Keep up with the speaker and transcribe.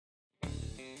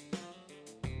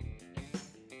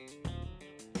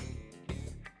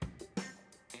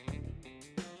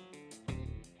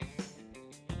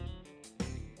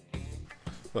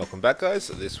Welcome back guys.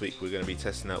 This week we're going to be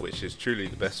testing out which is truly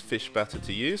the best fish batter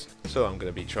to use. So I'm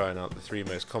going to be trying out the 3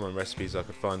 most common recipes I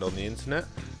could find on the internet,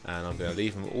 and I'm going to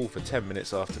leave them all for 10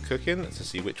 minutes after cooking to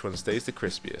see which one stays the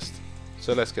crispiest.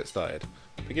 So let's get started.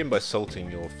 Begin by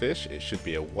salting your fish. It should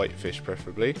be a white fish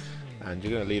preferably, and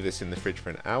you're going to leave this in the fridge for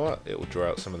an hour. It will draw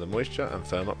out some of the moisture and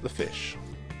firm up the fish.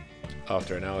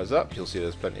 After an hour's up, you'll see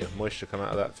there's plenty of moisture come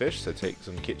out of that fish, so take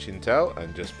some kitchen towel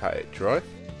and just pat it dry.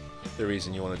 The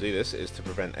reason you want to do this is to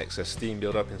prevent excess steam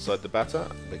build-up inside the batter,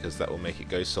 because that will make it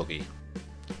go soggy.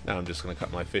 Now I'm just going to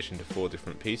cut my fish into 4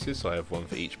 different pieces, so I have one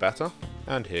for each batter,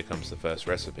 and here comes the first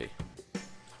recipe.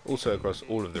 Also, across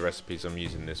all of the recipes I'm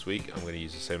using this week, I'm going to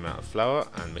use the same amount of flour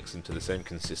and mix them to the same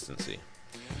consistency.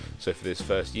 So for this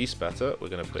first yeast batter, we're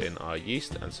going to put in our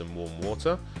yeast and some warm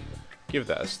water, give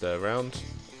that a stir round,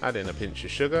 add in a pinch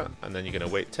of sugar, and then you're going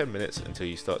to wait 10 minutes until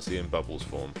you start seeing bubbles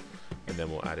form. And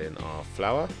then we'll add in our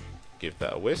flour, give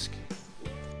that a whisk,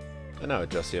 and now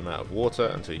adjust the amount of water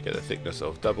until you get the thickness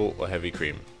of double or heavy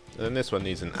cream. And then this one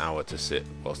needs an hour to sit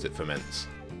whilst it ferments.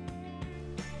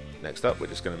 Next up, we're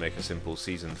just going to make a simple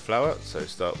seasoned flour, so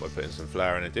start by putting some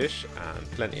flour in a dish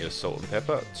and plenty of salt and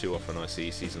pepper. Too often I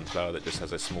see seasoned flour that just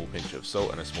has a small pinch of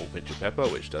salt and a small pinch of pepper,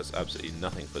 which does absolutely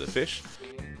nothing for the fish.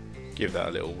 Give that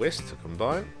a little whisk to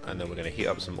combine, and then we're going to heat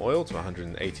up some oil to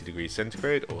 180 degrees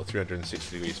centigrade or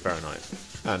 360 degrees Fahrenheit.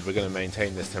 And we're going to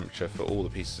maintain this temperature for all the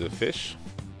pieces of fish.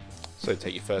 So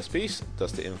take your first piece,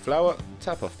 dust it in flour,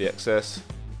 tap off the excess,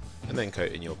 and then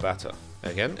coat in your batter.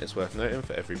 Again, it's worth noting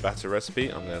for every batter recipe,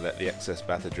 I'm going to let the excess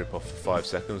batter drip off for 5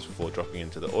 seconds before dropping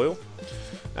into the oil.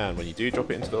 And when you do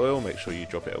drop it into the oil, make sure you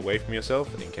drop it away from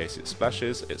yourself. In case it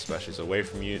splashes away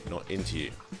from you, not into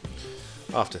you.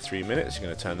 After 3 minutes, you're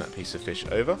going to turn that piece of fish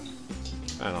over,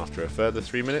 and after a further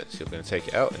 3 minutes, you're going to take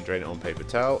it out and drain it on paper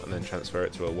towel and then transfer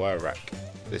it to a wire rack.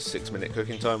 This 6-minute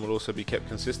cooking time will also be kept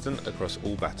consistent across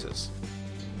all batters.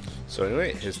 So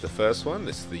anyway, here's the first one.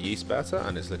 This is the yeast batter,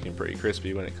 and it's looking pretty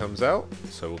crispy when it comes out,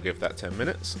 so we'll give that 10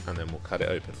 minutes and then we'll cut it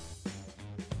open.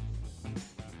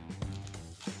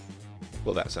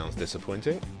 Well, that sounds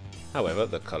disappointing. However,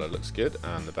 the colour looks good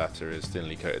and the batter has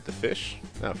thinly coated the fish.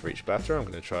 Now for each batter, I'm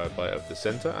going to try a bite of the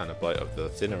centre and a bite of the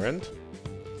thinner end.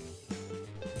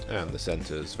 And the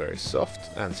centre is very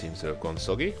soft and seems to have gone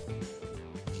soggy.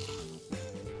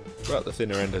 But the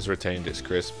thinner end has retained its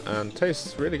crisp and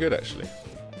tastes really good actually.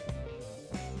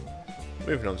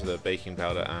 Moving on to the baking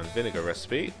powder and vinegar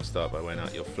recipe, start by weighing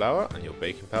out your flour and your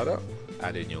baking powder.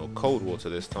 Add in your cold water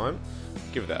this time,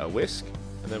 give that a whisk.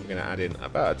 And then we're going to add in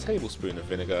about a tablespoon of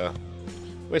vinegar,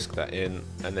 whisk that in,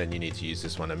 and then you need to use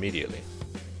this one immediately.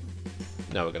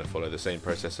 Now we're going to follow the same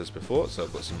process as before, so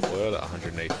I've got some oil at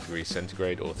 180 degrees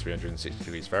centigrade or 360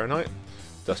 degrees Fahrenheit.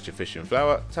 Dust your fish in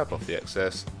flour, tap off the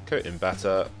excess, coat in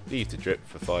batter, leave to drip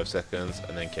for 5 seconds,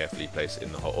 and then carefully place it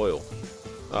in the hot oil.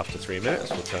 After 3 minutes,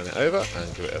 we'll turn it over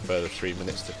and give it a further 3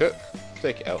 minutes to cook.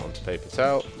 Take it out onto paper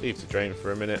towel, leave to drain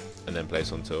for a minute, and then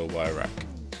place onto a wire rack.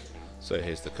 So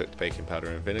here's the cooked baking powder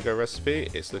and vinegar recipe.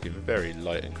 It's looking very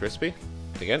light and crispy.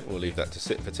 Again, we'll leave that to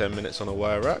sit for 10 minutes on a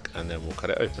wire rack and then we'll cut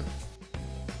it open.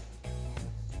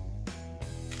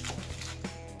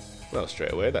 Well,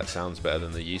 straight away that sounds better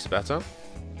than the yeast batter.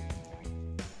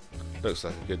 Looks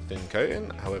like a good thin coating,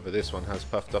 however this one has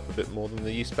puffed up a bit more than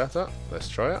the yeast batter. Let's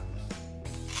try it.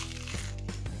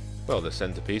 Well, the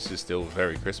centerpiece is still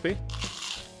very crispy,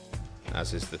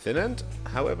 as is the thin end,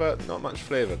 however not much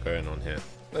flavour going on here.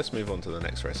 Let's move on to the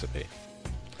next recipe.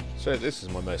 So this is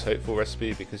my most hopeful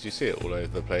recipe because you see it all over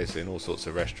the place in all sorts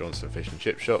of restaurants and fish and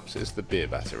chip shops. It's the beer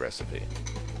batter recipe.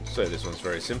 So this one's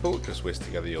very simple, just whisk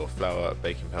together your flour,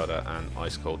 baking powder and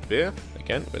ice cold beer.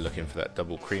 Again, we're looking for that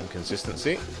double cream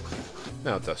consistency.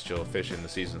 Now dust your fish in the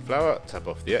seasoned flour, tap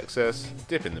off the excess,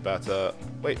 dip in the batter,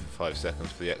 wait for 5 seconds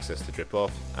for the excess to drip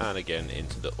off, and again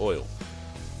into the oil.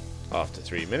 After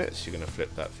 3 minutes, you're going to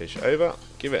flip that fish over,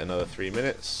 give it another 3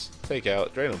 minutes, take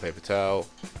out, drain on paper towel,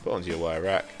 put onto your wire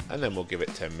rack, and then we'll give it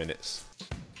 10 minutes.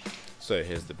 So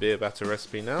here's the beer batter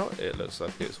recipe now. It looks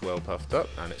like it's well puffed up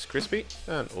and it's crispy,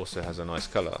 and also has a nice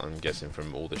colour, I'm guessing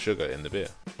from all the sugar in the beer.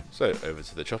 So over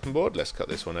to the chopping board, let's cut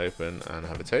this one open and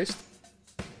have a taste.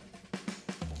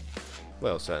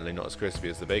 Well, certainly not as crispy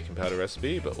as the baking powder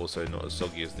recipe, but also not as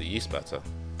soggy as the yeast batter.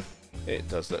 It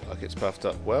does look like it's puffed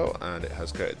up well and it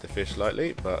has coated the fish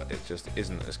lightly, but it just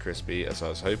isn't as crispy as I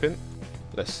was hoping.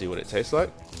 Let's see what it tastes like.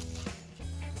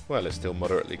 Well, it's still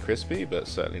moderately crispy, but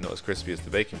certainly not as crispy as the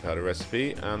baking powder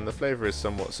recipe, and the flavour is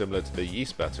somewhat similar to the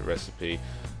yeast batter recipe.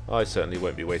 I certainly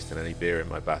won't be wasting any beer in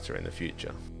my batter in the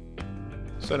future.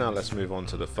 So now let's move on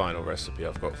to the final recipe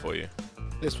I've got for you.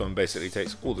 This one basically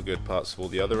takes all the good parts of all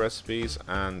the other recipes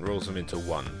and rolls them into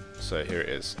one, so here it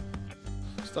is.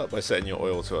 Start by setting your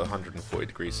oil to 140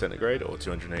 degrees centigrade or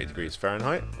 280 degrees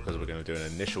Fahrenheit, because we're going to do an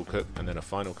initial cook and then a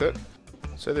final cook.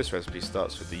 So this recipe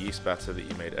starts with the yeast batter that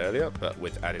you made earlier, but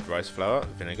with added rice flour,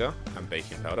 vinegar and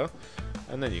baking powder.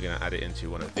 And then you're going to add it into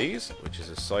one of these, which is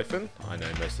a siphon. I know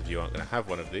most of you aren't going to have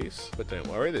one of these, but don't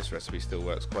worry, this recipe still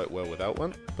works quite well without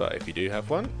one. But if you do have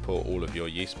one, pour all of your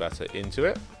yeast batter into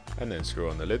it, and then screw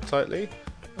on the lid tightly.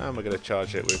 And we're going to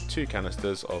charge it with 2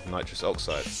 canisters of nitrous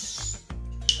oxide.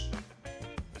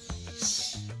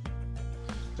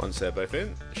 Once they're both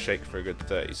in, shake for a good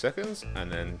 30 seconds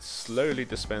and then slowly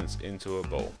dispense into a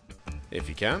bowl. If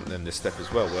you can, then this step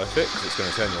is well worth it, because it's going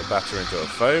to turn your batter into a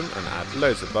foam and add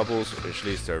loads of bubbles, which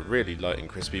leads to a really light and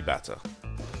crispy batter.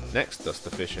 Next, dust the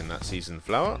fish in that seasoned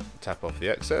flour, tap off the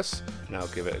excess, now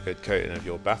give it a good coating of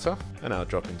your batter, and now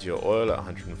drop into your oil at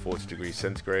 140 degrees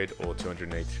centigrade or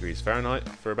 280 degrees Fahrenheit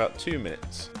for about 2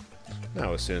 minutes.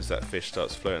 Now as soon as that fish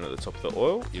starts floating at the top of the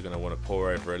oil, you're going to want to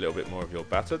pour over a little bit more of your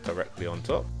batter directly on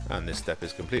top, and this step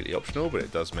is completely optional, but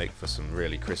it does make for some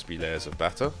really crispy layers of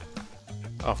batter.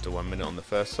 After 1 minute on the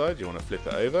first side, you want to flip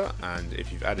it over, and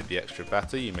if you've added the extra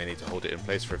batter, you may need to hold it in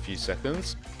place for a few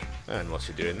seconds. And whilst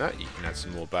you're doing that, you can add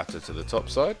some more batter to the top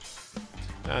side,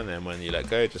 and then when you let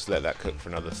go, just let that cook for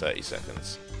another 30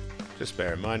 seconds. Just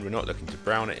bear in mind, we're not looking to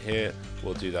brown it here,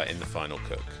 we'll do that in the final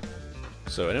cook.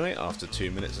 So anyway, after 2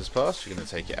 minutes has passed, you're going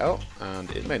to take it out, and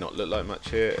it may not look like much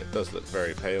here, it does look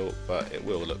very pale, but it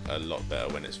will look a lot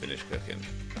better when it's finished cooking.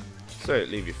 So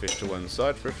leave your fish to one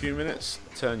side for a few minutes,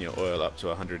 turn your oil up to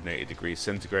 180 degrees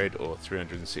centigrade or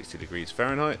 360 degrees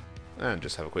Fahrenheit, and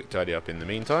just have a quick tidy up in the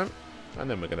meantime. And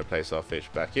then we're going to place our fish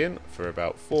back in for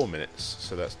about 4 minutes,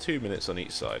 so that's 2 minutes on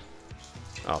each side.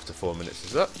 After 4 minutes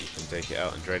is up, you can take it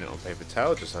out and drain it on paper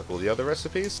towel just like all the other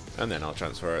recipes, and then I'll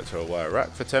transfer it to a wire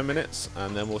rack for 10 minutes,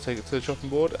 and then we'll take it to the chopping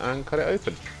board and cut it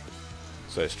open.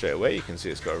 So straight away you can see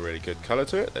it's got a really good colour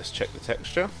to it. Let's check the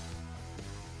texture.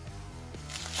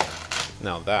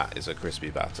 Now that is a crispy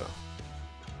batter.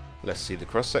 Let's see the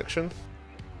cross section.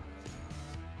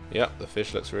 Yep, the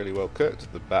fish looks really well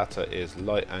cooked. The batter is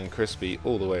light and crispy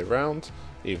all the way around,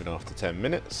 even after 10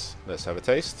 minutes. Let's have a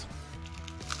taste.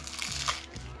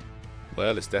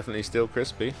 Well, it's definitely still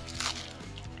crispy.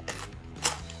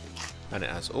 And it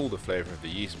has all the flavour of the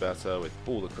yeast batter with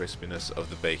all the crispiness of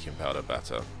the baking powder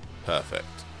batter. Perfect.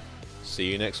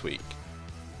 See you next week.